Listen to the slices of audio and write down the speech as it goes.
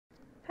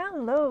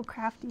Hello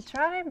Krafty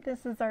Tribe,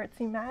 this is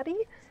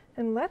ArtsyMaddie,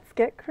 and let's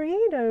get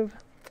creative.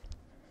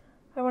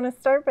 I want to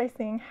start by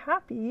saying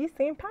happy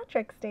St.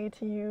 Patrick's Day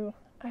to you.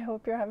 I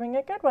hope you're having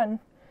a good one.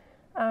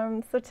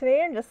 So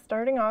today I'm just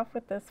starting off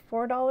with this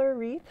 $4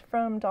 wreath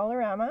from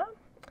Dollarama,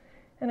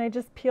 and I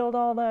just peeled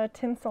all the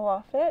tinsel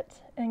off it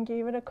and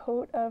gave it a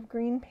coat of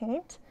green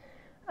paint.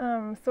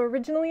 So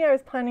originally I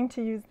was planning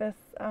to use this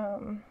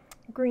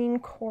green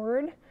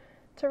cord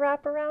to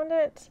wrap around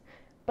it,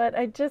 but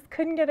I just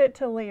couldn't get it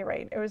to lay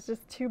right. It was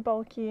just too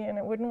bulky and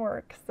it wouldn't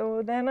work.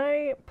 So then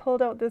I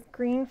pulled out this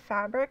green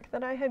fabric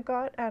that I had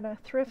got at a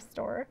thrift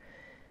store,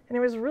 and it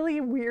was really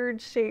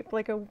weird shape,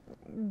 like a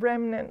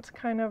remnant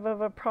kind of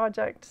a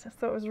project.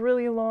 So it was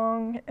really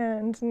long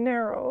and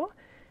narrow,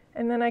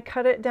 and then I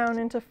cut it down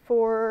into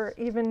 4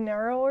 even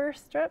narrower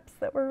strips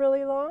that were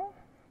really long.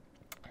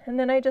 And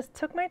then I just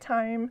took my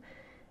time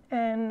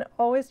and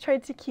always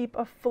tried to keep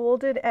a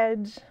folded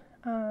edge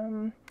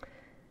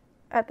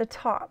at the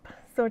top,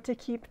 so to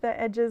keep the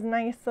edges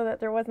nice so that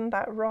there wasn't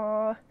that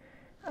raw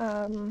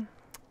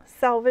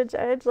salvage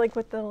edge like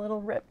with the little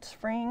ripped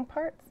fraying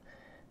parts.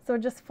 So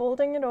just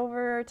folding it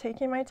over,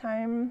 taking my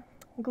time,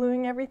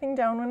 gluing everything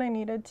down when I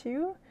needed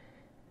to,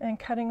 and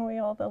cutting away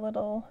all the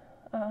little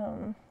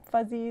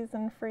fuzzies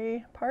and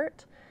fray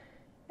part,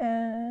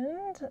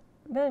 and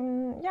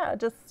then yeah,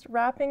 just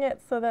wrapping it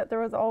so that there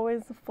was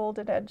always a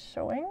folded edge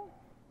showing,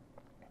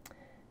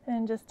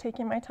 and just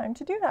taking my time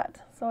to do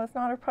that. So it's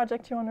not a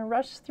project you want to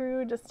rush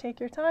through, just take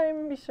your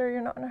time, be sure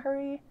you're not in a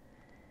hurry.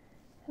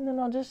 And then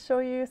I'll just show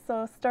you.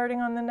 So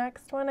starting on the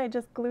next one, I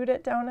just glued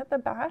it down at the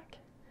back,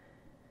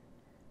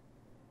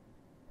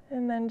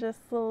 and then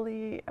just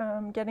slowly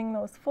getting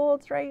those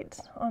folds right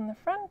on the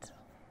front.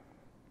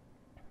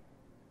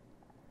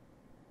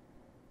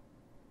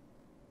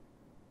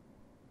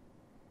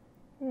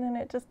 And then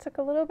it just took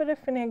a little bit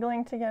of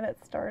finagling to get it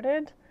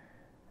started.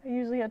 I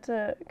usually had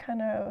to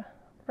kind of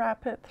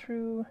wrap it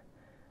through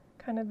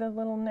kind of the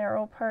little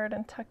narrow part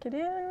and tuck it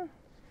in,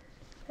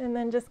 and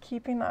then just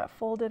keeping that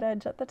folded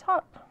edge at the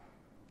top.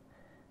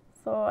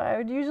 So I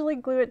would usually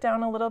glue it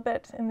down a little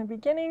bit in the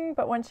beginning,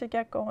 but once you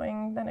get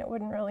going, then it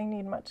wouldn't really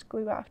need much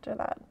glue after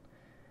that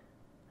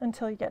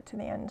until you get to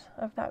the end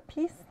of that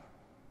piece.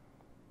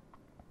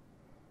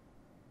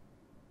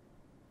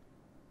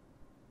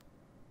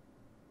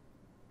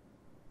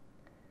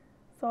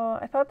 So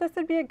I thought this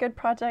would be a good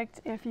project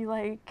if you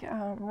like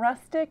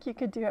rustic. You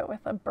could do it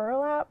with a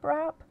burlap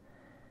wrap.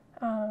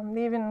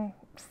 They even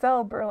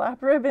sell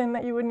burlap ribbon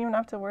that you wouldn't even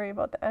have to worry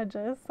about the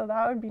edges, so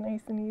that would be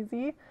nice and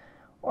easy.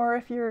 Or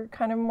if you're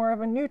kind of more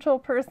of a neutral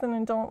person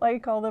and don't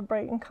like all the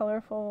bright and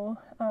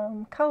colorful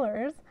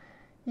colors,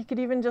 you could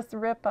even just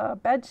rip a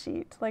bed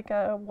sheet, like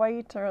a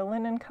white or a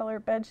linen color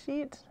bed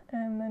sheet,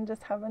 and then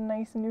just have a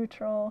nice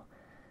neutral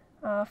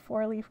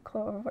 4-leaf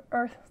clover,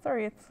 or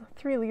sorry, it's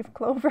 3-leaf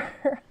clover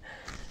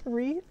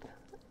wreath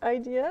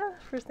idea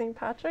for St.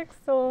 Patrick's.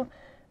 So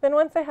then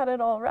once I had it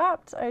all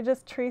wrapped, I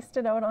just traced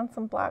it out on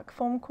some black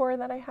foam core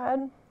that I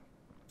had,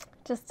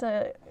 just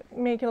to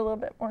make it a little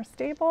bit more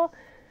stable.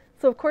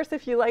 So of course,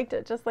 if you liked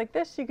it just like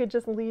this, you could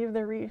just leave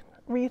the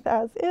wreath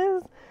as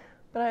is,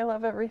 but I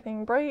love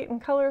everything bright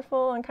and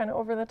colorful and kind of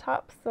over the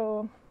top,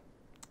 so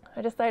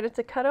I decided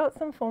to cut out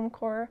some foam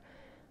core.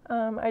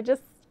 I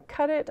just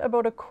cut it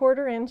about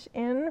 1/4 inch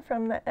in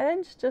from the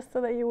edge, just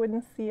so that you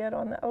wouldn't see it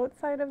on the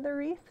outside of the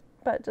wreath,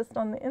 but just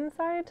on the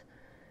inside.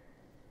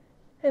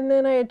 And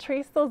then I had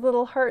traced those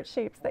little heart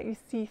shapes that you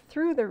see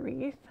through the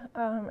wreath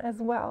as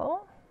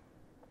well.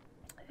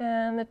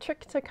 And the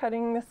trick to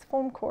cutting this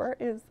foam core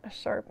is a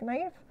sharp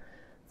knife.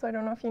 So I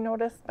don't know if you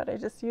noticed, but I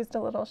just used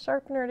a little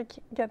sharpener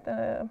to get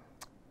the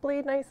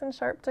blade nice and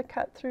sharp to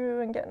cut through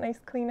and get nice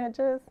clean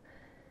edges.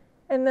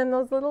 And then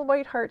those little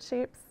white heart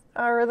shapes,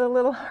 or the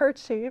little heart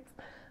shapes,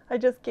 I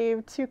just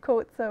gave 2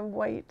 coats of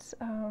white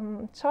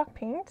chalk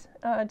paint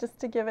just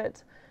to give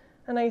it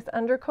a nice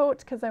undercoat,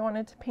 because I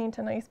wanted to paint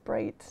a nice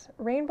bright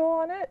rainbow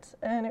on it,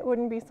 and it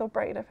wouldn't be so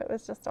bright if it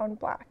was just on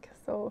black.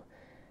 So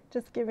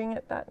just giving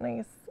it that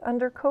nice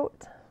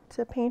undercoat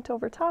to paint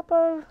over top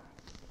of,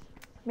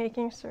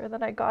 making sure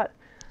that I got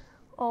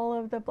all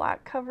of the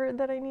black covered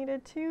that I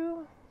needed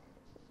to.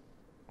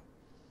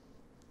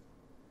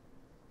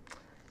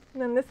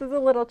 And then this is a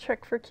little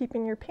trick for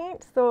keeping your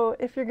paint. So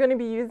if you're going to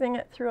be using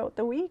it throughout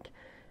the week,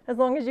 as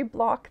long as you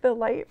block the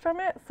light from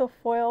it, so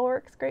foil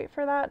works great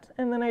for that.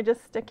 And then I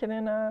just stick it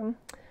in a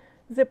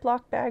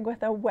Ziploc bag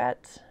with a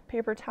wet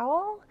paper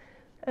towel,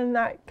 and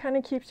that kind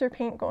of keeps your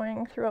paint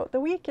going throughout the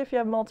week. If you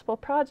have multiple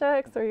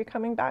projects or you're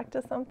coming back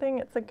to something,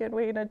 it's a good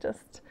way to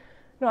just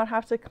not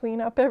have to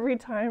clean up every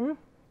time.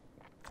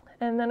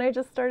 And then I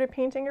just started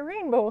painting a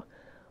rainbow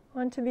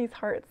onto these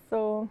hearts.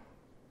 So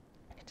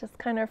just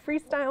kind of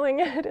freestyling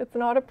it. It's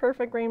not a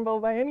perfect rainbow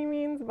by any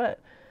means, but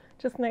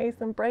just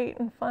nice and bright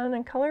and fun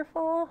and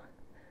colorful.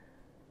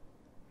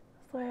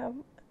 So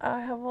I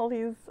have all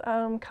these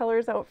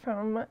colors out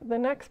from the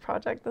next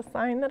project, the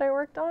sign that I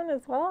worked on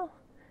as well.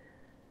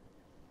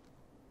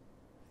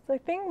 So I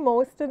think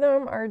most of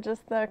them are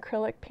just the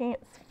acrylic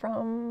paints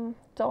from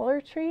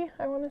Dollar Tree,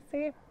 I want to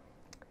say.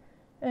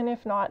 And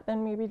if not,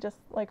 then maybe just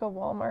like a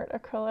Walmart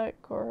acrylic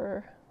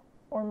or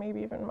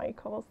maybe even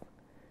Michael's.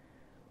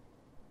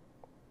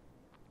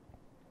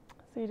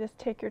 So you just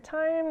take your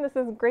time. This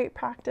is great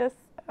practice.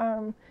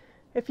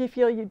 If you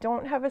feel you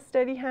don't have a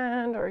steady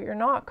hand or you're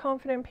not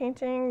confident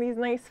painting, these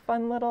nice,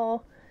 fun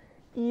little,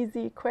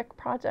 easy, quick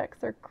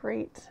projects are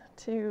great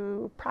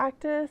to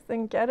practice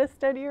and get a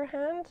steadier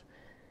hand.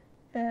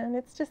 And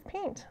it's just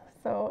paint.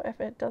 So if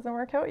it doesn't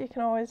work out, you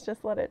can always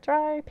just let it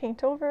dry,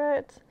 paint over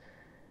it.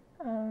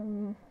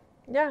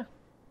 Yeah,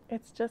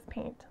 it's just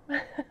paint.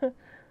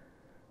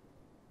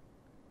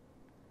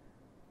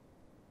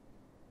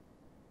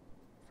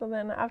 So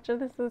then after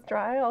this is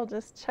dry, I'll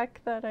just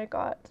check that I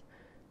got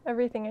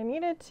everything I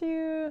needed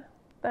to,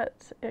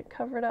 that it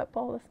covered up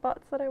all the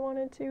spots that I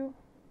wanted to.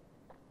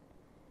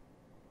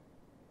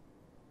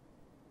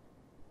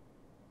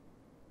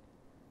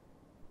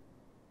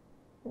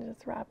 I'm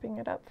just wrapping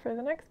it up for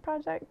the next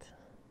project.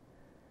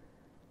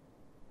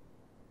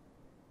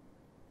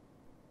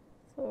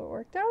 So it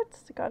worked out,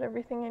 got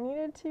everything I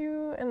needed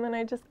to, and then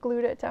I just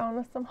glued it down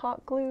with some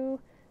hot glue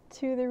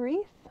to the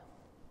wreath.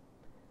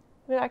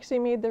 It actually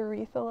made the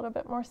wreath a little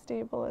bit more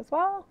stable as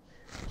well.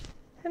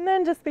 And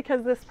then just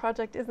because this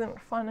project isn't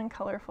fun and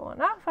colorful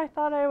enough, I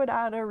thought I would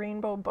add a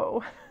rainbow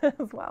bow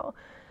as well.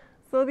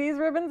 So these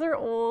ribbons are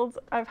old.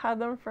 I've had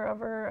them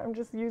forever. I'm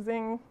just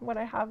using what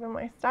I have in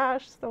my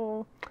stash,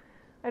 so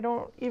I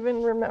don't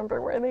even remember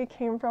where they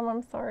came from.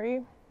 I'm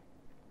sorry.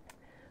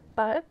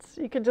 But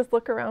you could just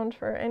look around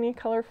for any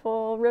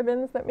colorful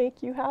ribbons that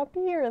make you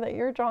happy or that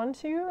you're drawn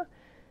to.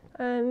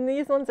 And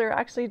these ones are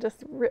actually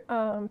just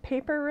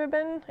paper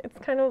ribbon. It's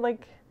kind of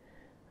like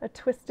a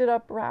twisted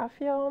up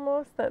raffia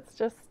almost that's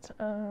just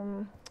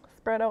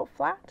spread out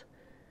flat.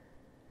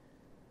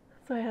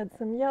 So I had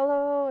some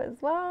yellow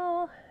as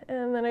well,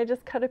 and then I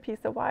just cut a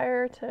piece of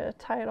wire to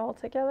tie it all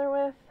together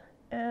with,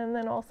 and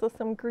then also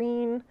some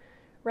green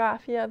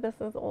raffia. This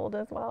is old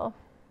as well.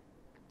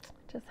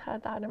 Just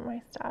had that in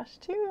my stash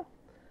too.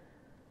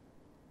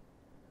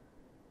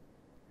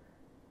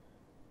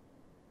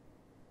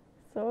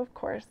 So of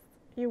course,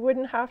 you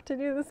wouldn't have to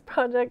do this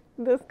project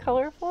this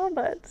colorful,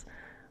 but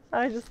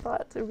I just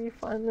thought it would be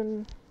fun,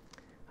 and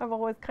I've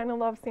always kind of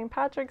loved St.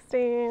 Patrick's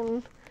Day,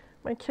 and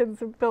my kids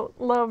have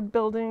loved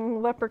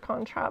building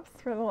leprechaun traps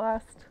for the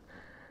last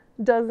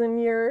dozen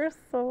years,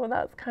 so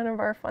that's kind of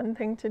our fun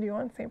thing to do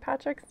on St.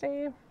 Patrick's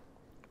Day.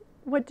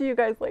 What do you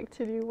guys like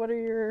to do? What are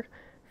your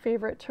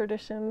favorite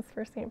traditions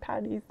for St.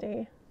 Paddy's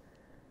Day?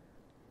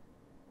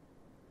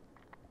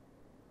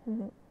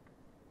 And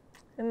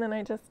then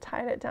I just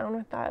tied it down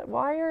with that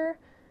wire,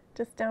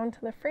 just down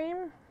to the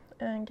frame,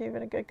 and gave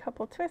it a good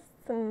couple twists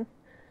and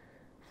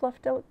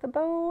fluffed out the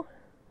bow.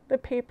 The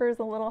paper is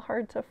a little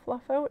hard to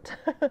fluff out.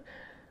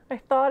 I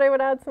thought I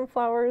would add some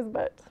flowers,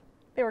 but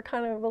they were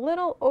kind of a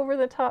little over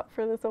the top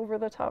for this over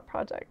the top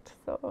project.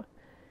 So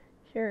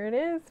here it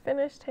is,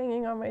 finished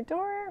hanging on my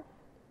door.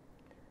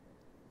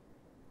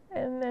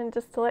 And then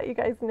just to let you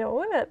guys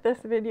know that this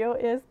video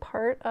is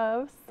part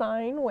of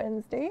Sign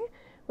Wednesday,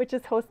 which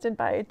is hosted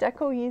by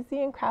Deco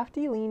and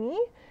Krafty Leeny,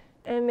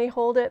 and they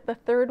hold it the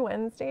third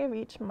Wednesday of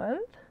each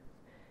month.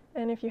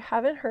 And if you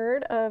haven't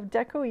heard of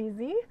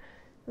Deco,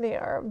 they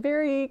are a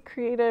very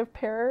creative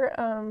pair,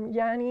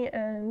 Yanni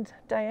and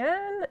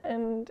Diane,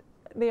 and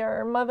they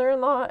are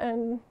mother-in-law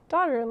and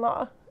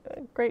daughter-in-law.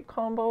 A great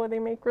combo. They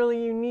make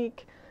really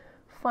unique,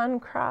 fun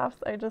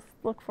crafts. I just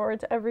look forward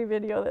to every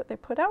video that they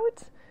put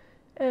out.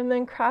 And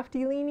then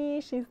Krafty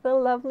Leeny, she's the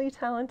lovely,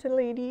 talented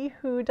lady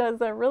who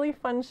does a really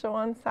fun show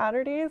on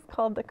Saturdays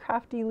called the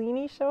Krafty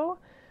Leeny Show.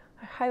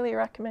 I highly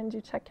recommend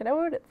you check it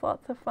out. It's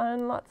lots of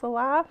fun, lots of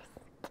laughs.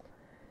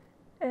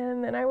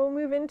 And then I will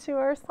move into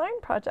our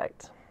sign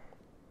project.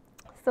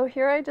 So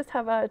here I just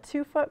have a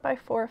 2 foot by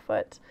 4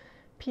 foot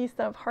piece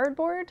of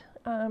hardboard.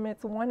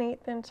 It's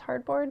 1/8 inch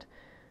hardboard.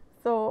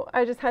 So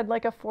I just had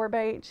like a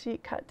 4x8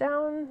 sheet cut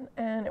down,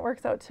 and it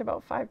works out to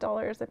about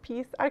 $5 a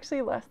piece.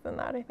 Actually less than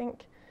that, I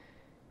think.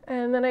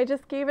 And then I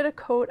just gave it a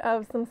coat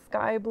of some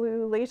sky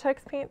blue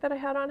latex paint that I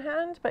had on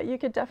hand, but you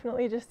could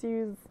definitely just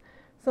use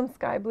some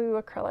sky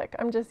blue acrylic.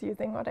 I'm just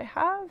using what I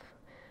have.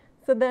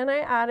 So then I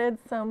added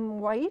some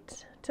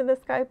white to the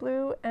sky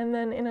blue, and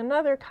then in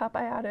another cup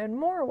I added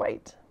more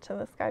white to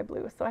the sky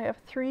blue. So I have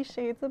 3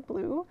 shades of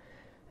blue,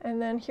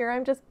 and then here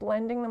I'm just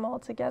blending them all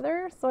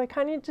together. So I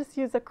kind of just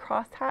use a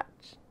cross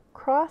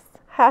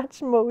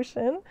hatch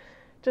motion,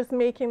 just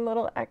making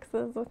little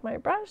X's with my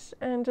brush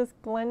and just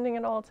blending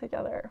it all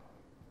together.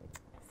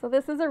 So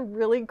this is a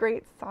really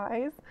great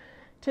size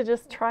to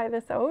just try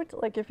this out.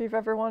 Like if you've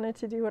ever wanted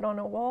to do it on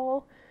a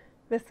wall,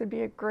 this would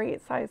be a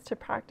great size to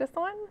practice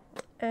on.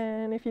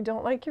 And if you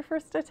don't like your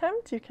first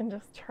attempt, you can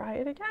just try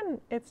it again.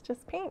 It's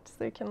just paint,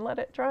 so you can let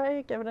it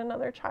dry, give it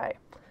another try.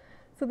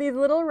 So these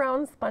little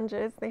round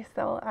sponges, they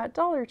sell at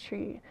Dollar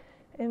Tree,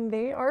 and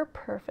they are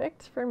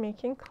perfect for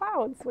making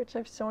clouds, which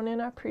I've shown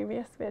in a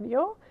previous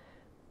video,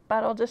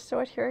 but I'll just show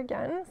it here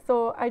again.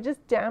 So I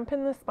just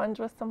dampen the sponge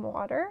with some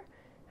water,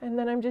 and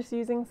then I'm just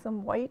using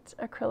some white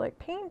acrylic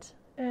paint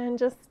and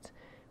just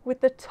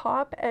with the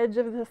top edge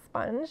of the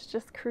sponge,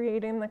 just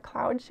creating the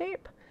cloud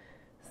shape.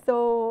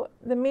 So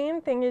the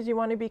main thing is you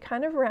want to be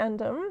kind of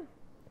random.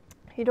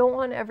 You don't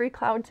want every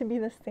cloud to be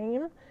the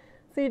same.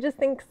 So you just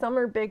think some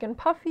are big and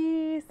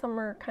puffy, some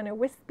are kind of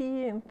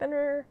wispy and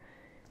thinner,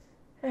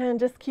 and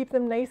just keep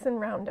them nice and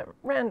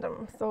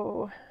random.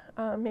 So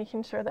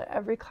making sure that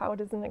every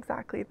cloud isn't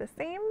exactly the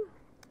same.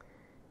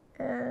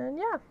 And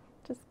yeah,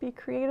 just be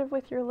creative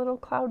with your little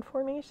cloud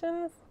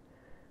formations,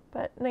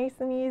 but nice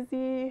and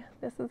easy.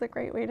 This is a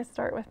great way to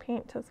start with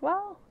paint as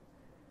well.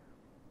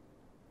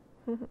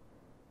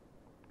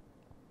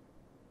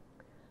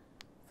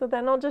 So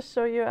then I'll just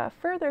show you a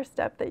further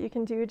step that you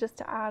can do just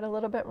to add a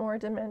little bit more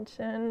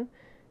dimension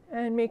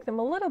and make them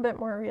a little bit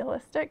more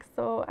realistic.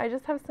 So I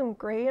just have some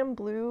gray and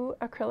blue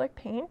acrylic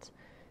paint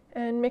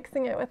and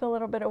mixing it with a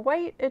little bit of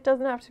white. It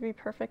doesn't have to be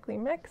perfectly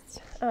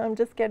mixed,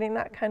 just getting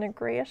that kind of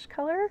grayish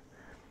color.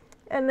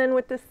 And then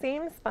with the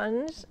same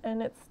sponge,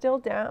 and it's still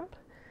damp,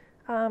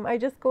 I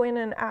just go in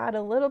and add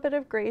a little bit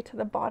of gray to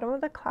the bottom of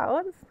the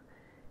clouds,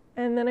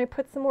 and then I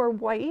put some more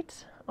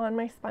white on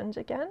my sponge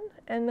again,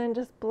 and then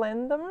just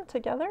blend them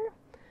together,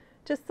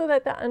 just so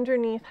that the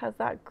underneath has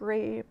that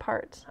gray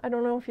part. I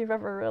don't know if you've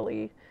ever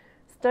really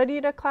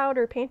studied a cloud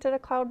or painted a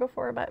cloud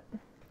before, but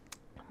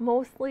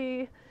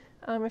mostly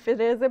if it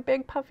is a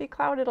big puffy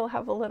cloud, it'll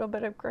have a little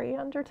bit of gray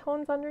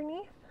undertones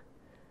underneath.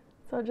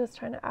 So just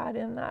trying to add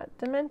in that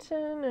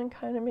dimension and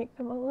kind of make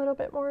them a little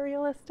bit more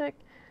realistic.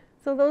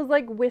 So those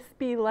like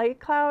wispy light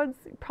clouds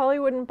probably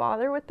wouldn't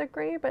bother with the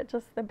gray, but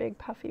just the big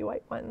puffy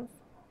white ones.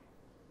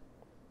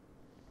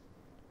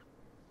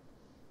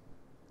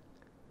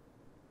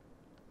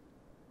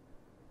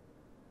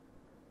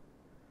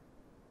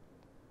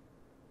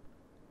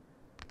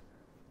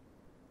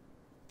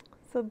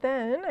 So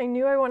then I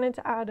knew I wanted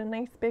to add a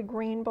nice big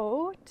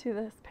rainbow to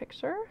this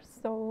picture,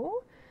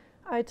 so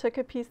I took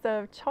a piece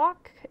of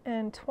chalk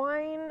and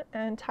twine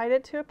and tied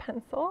it to a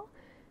pencil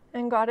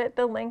and got it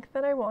the length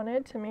that I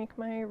wanted to make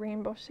my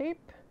rainbow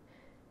shape,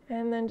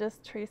 and then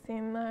just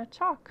tracing the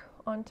chalk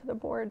onto the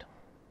board.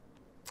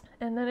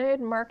 And then I had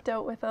marked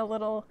out with a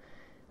little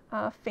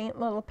faint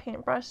little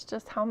paintbrush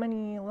just how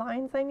many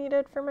lines I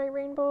needed for my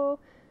rainbow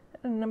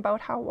and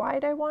about how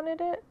wide I wanted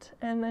it,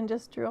 and then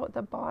just drew out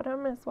the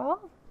bottom as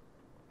well.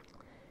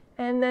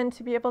 And then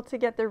to be able to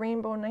get the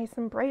rainbow nice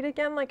and bright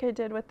again like I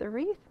did with the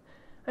wreath,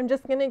 I'm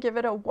just going to give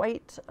it a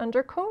white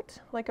undercoat,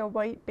 like a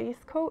white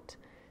base coat,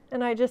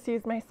 and I just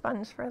use my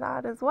sponge for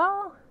that as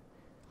well.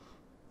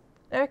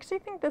 I actually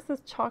think this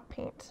is chalk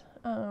paint,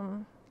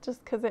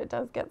 just because it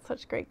does get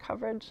such great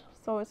coverage.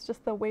 So it's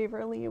just the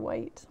Waverly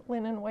white,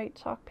 linen white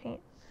chalk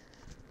paint.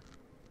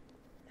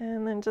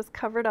 And then just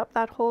covered up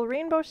that whole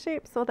rainbow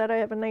shape so that I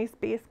have a nice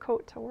base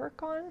coat to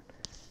work on.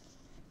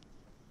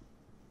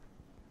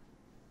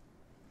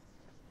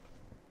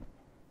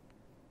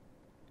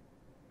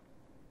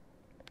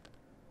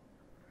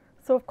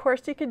 So of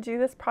course you could do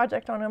this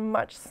project on a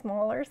much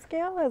smaller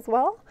scale as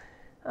well,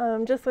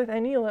 just with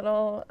any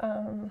little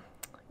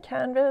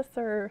canvas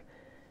or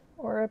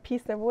a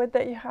piece of wood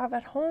that you have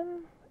at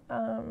home.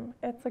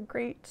 It's a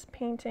great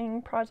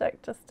painting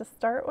project just to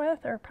start with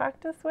or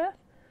practice with.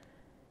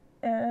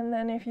 And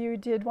then if you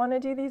did want to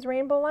do these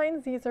rainbow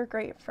lines, these are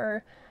great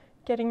for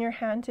getting your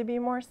hand to be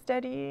more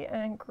steady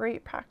and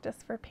great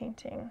practice for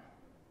painting.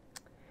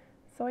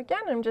 So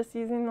again, I'm just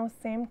using those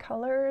same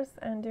colors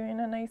and doing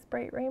a nice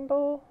bright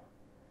rainbow.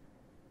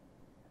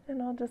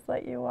 And I'll just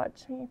let you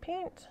watch me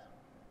paint.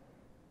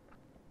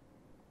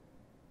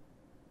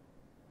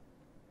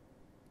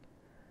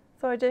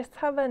 So I just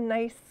have a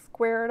nice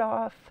squared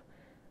off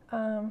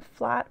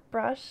flat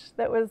brush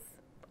that was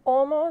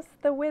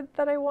almost the width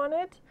that I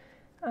wanted.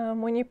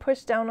 When you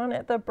push down on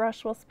it, the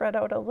brush will spread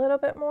out a little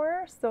bit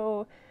more.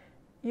 So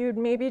you'd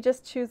maybe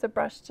just choose a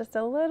brush just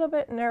a little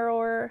bit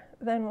narrower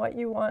than what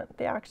you want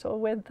the actual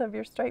width of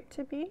your stripe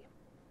to be.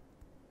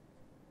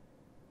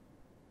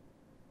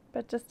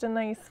 But just a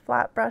nice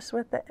flat brush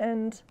with the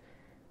end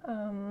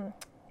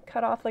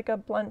cut off like a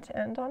blunt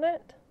end on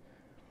it.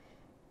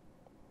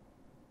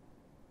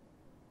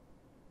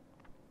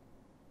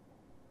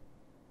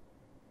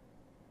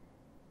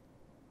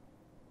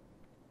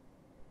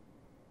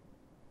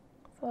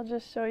 So I'll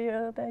just show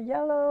you the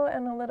yellow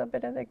and a little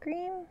bit of the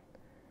green.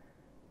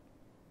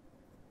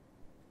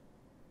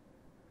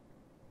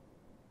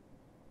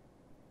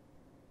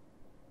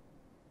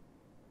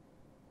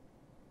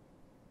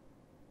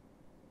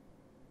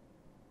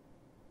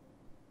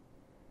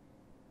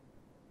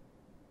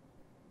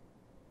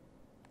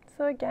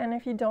 So again,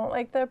 if you don't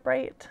like the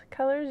bright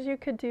colors, you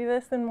could do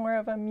this in more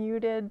of a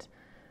muted,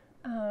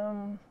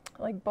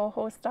 like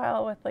boho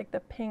style with like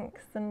the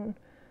pinks and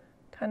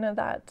kind of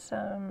that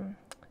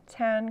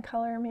tan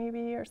color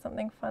maybe, or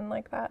something fun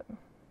like that.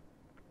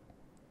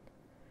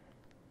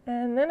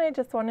 And then I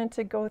just wanted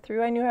to go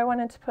through, I knew I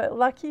wanted to put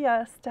lucky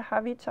us to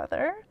have each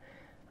other.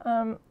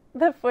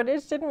 The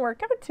footage didn't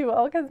work out too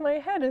well because my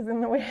head is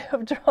in the way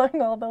of drawing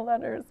all the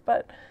letters,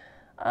 but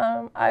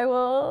I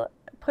will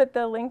put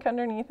the link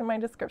underneath in my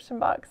description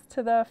box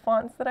to the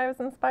fonts that I was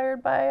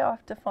inspired by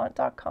off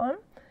defont.com.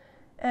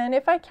 And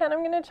if I can, I'm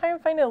going to try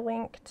and find a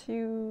link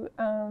to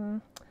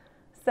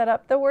set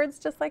up the words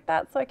just like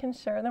that so I can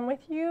share them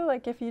with you.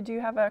 Like if you do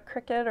have a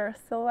Cricut or a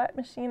Silhouette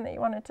machine that you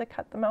wanted to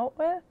cut them out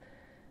with,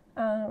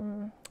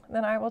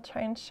 then I will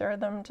try and share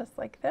them just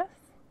like this.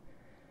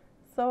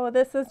 So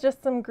this is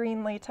just some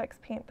green latex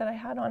paint that I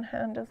had on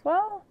hand as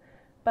well.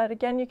 But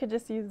again, you could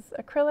just use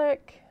acrylic.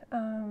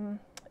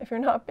 If you're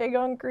not big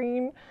on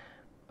green,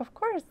 of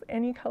course,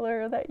 any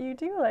color that you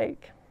do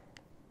like.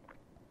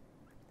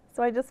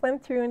 So I just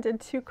went through and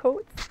did 2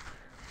 coats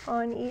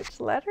on each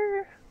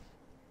letter.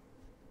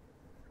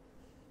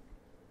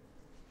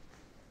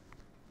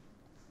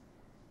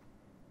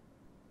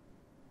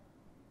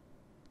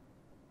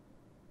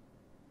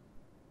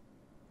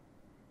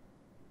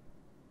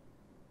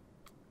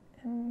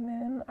 And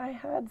then I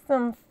had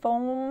some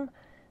foam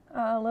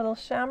little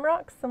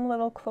shamrocks, some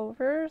little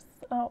clovers.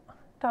 Oh,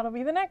 that'll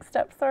be the next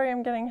step. Sorry,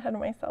 I'm getting ahead of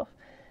myself.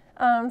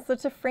 So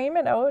to frame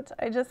it out,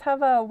 I just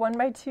have a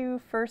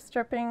 1x2 fir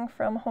stripping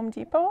from Home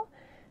Depot.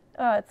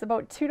 It's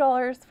about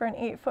 $2 for an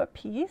 8-foot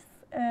piece.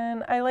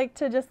 And I like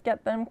to just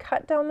get them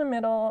cut down the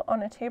middle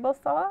on a table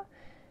saw.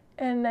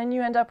 And then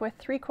you end up with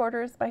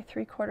 3/4 by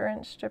 3/4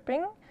 inch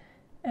stripping.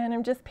 And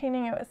I'm just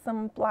painting it with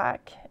some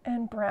black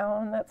and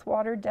brown that's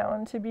watered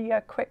down to be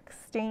a quick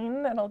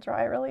stain that'll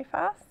dry really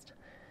fast.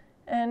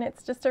 And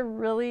it's just a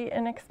really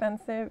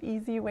inexpensive,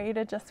 easy way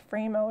to just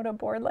frame out a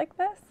board like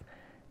this.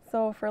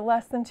 So for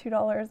less than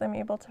 $2, I'm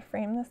able to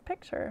frame this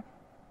picture.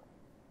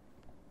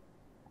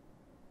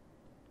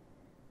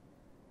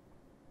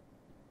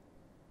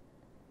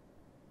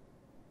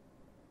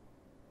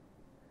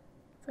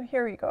 So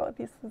here we go.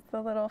 This is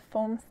the little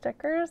foam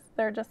stickers.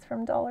 They're just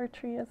from Dollar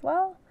Tree as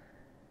well.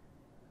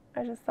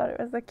 I just thought it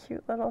was a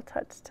cute little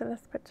touch to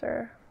this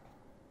picture.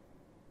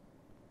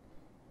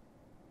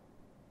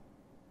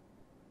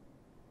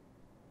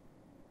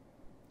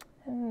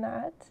 And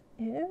that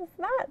is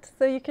that.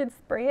 So you could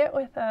spray it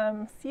with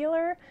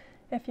sealer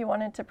if you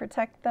wanted to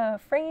protect the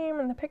frame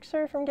and the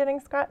picture from getting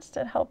scratched.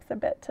 It helps a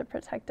bit to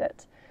protect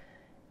it.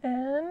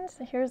 And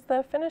here's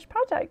the finished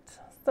project.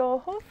 So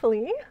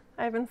hopefully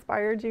I've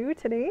inspired you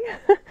today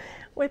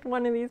with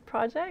one of these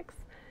projects.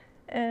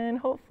 And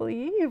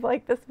hopefully you've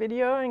liked this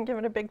video and give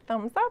it a big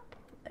thumbs up.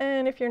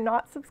 And if you're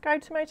not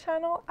subscribed to my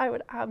channel, I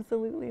would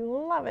absolutely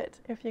love it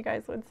if you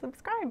guys would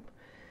subscribe.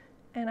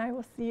 And I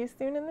will see you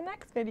soon in the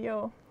next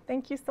video.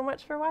 Thank you so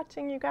much for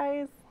watching, you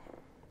guys.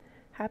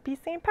 Happy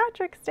St.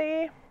 Patrick's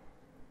Day!